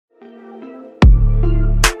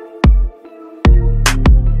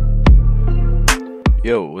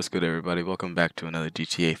Yo, what's good everybody? Welcome back to another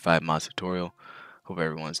GTA 5 mods tutorial. Hope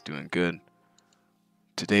everyone's doing good.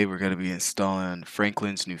 Today we're going to be installing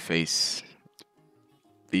Franklin's new face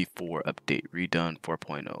V4 update Redone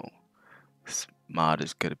 4.0. This mod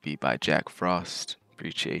is going to be by Jack Frost.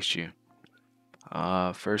 Appreciate you.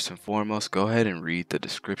 First and foremost, go ahead and read the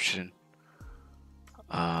description.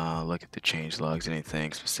 Look at the change logs,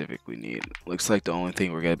 anything specific we need. Looks like the only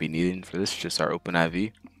thing we're going to be needing for this is just our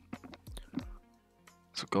OpenIV.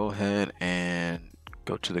 So go ahead and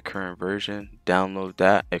go to the current version, download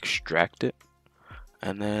that, extract it,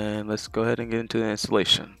 and then let's go ahead and get into the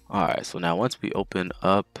installation. Alright, so now once we open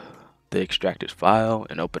up the extracted file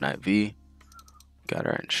in OpenIV, got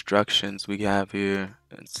our instructions we have here,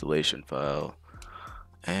 installation file,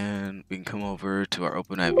 and we can come over to our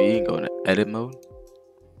OpenIV and go into edit mode.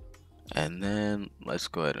 And then let's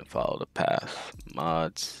go ahead and follow the path.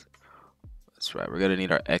 Mods. That's right, we're gonna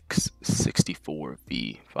need our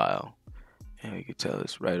x64v file. And we can tell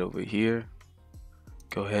it's right over here.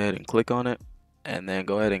 Go ahead and click on it, and then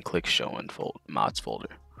go ahead and click show in mods folder.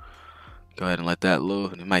 Go ahead and let that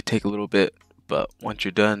load. It might take a little bit, but once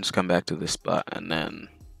you're done, just come back to this spot and then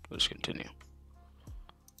we'll just continue.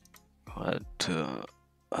 Go ahead to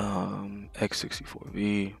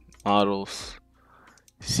x64v models,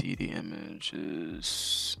 CD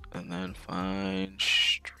images, and then find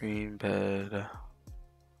streambed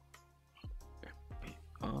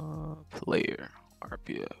player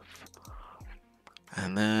RPF,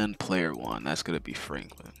 and then player 1, that's gonna be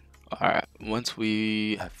Franklin. Alright, once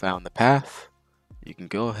we have found the path, you can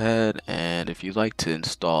go ahead and if you'd like to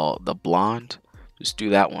install the blonde, just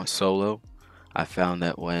do that one solo. I found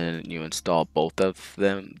that when you install both of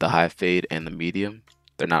them, the high fade and the medium,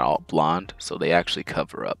 they're not all blonde, so they actually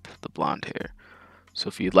cover up the blonde hair. So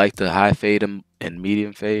if you'd like the high fade and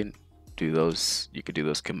medium fade, do those. You could do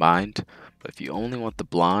those combined. But if you only want the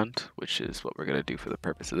blonde, which is what we're gonna do for the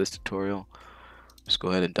purpose of this tutorial, just go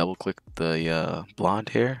ahead and double click the blonde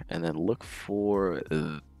hair and then look for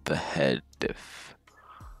the head diff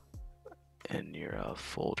in your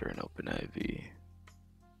folder in OpenIV.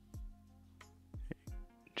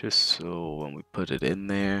 Just so when we put it in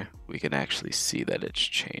there, we can actually see that it's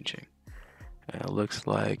changing. And it looks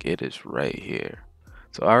like it is right here.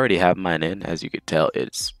 So I already have mine in. As you can tell,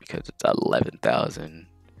 it's because it's 11,000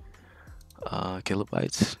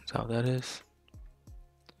 kilobytes. Is that what that is?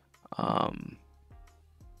 But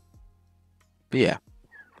yeah,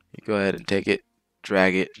 you go ahead and take it,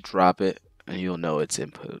 drag it, drop it, and you'll know it's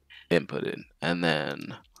inputted. And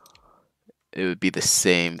then it would be the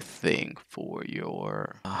same thing for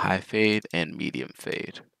your high fade and medium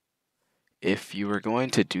fade. If you were going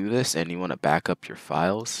to do this and you want to back up your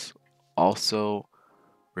files, also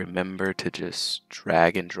remember to just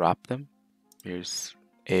drag and drop them. Here's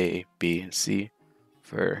A, B, and C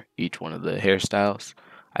for each one of the hairstyles.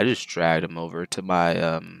 I just dragged them over to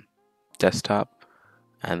my desktop,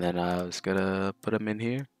 and then I was gonna put them in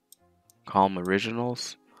here, call them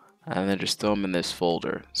originals, and then just throw them in this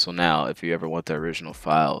folder. So now if you ever want the original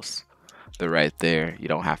files, they're right there. You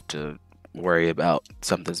don't have to worry about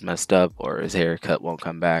something's messed up or his haircut won't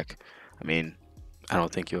come back. I mean, I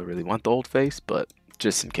don't think you'll really want the old face, but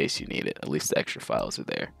just in case you need it, at least the extra files are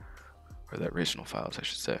there, or the original files I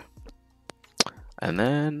should say. And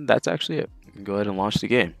then that's actually it. You can go ahead and launch the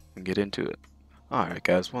game and get into it. Alright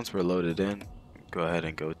guys, once we're loaded in, go ahead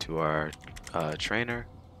and go to our trainer,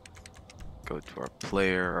 go to our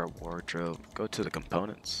player, our wardrobe, go to the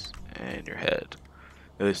components, and your head.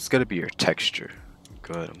 It's going to be your texture.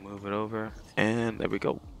 Go ahead and move it over, and there we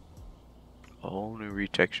go. A whole new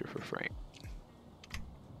retexture for Frank.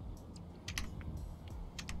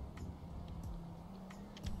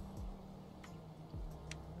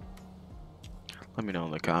 Let me know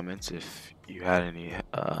in the comments if you had any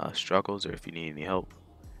struggles or if you need any help.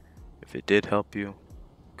 If it did help you,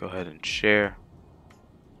 go ahead and share.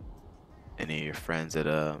 Any of your friends that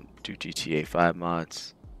do GTA 5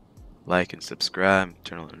 mods, like and subscribe,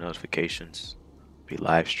 turn on the notifications. Be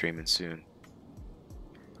live streaming soon,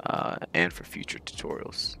 and for future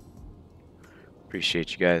tutorials.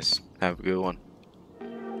 Appreciate you guys. Have a good one.